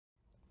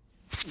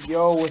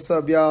Yo, what's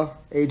up, y'all?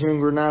 Adrian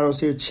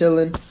Granados here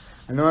chilling.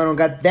 I know I don't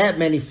got that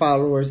many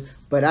followers,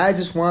 but I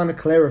just want to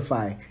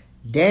clarify.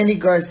 Danny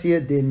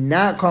Garcia did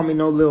not call me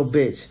no little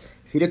bitch.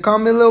 If he'd have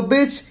called me a little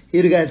bitch,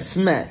 he'd have got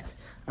smacked.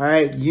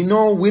 Alright? You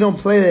know we don't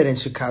play that in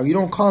Chicago. You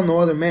don't call no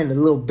other man a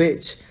little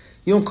bitch.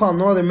 You don't call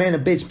no other man a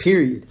bitch,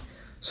 period.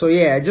 So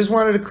yeah, I just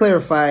wanted to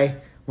clarify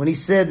when he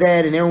said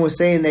that and everyone was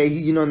saying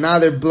that, now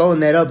they're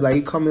blowing that up like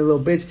he called me a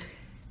little bitch.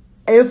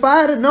 If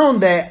I had known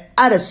that,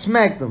 I'd have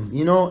smacked him,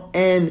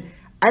 and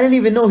I didn't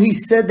even know he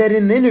said that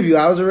in the interview.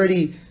 I was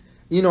already,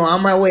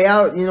 on my way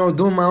out,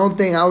 doing my own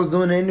thing. I was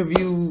doing an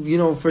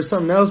interview, for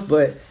something else.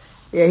 But,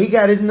 yeah, he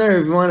got his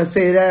nerve. You want to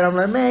say that? I'm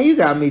like, man, you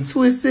got me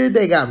twisted.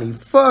 They got me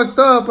fucked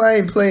up. I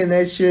ain't playing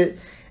that shit.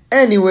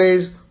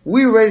 Anyways,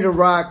 we ready to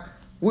rock.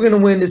 We're going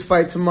to win this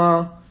fight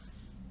tomorrow.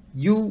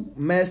 You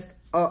messed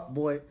up,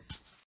 boy.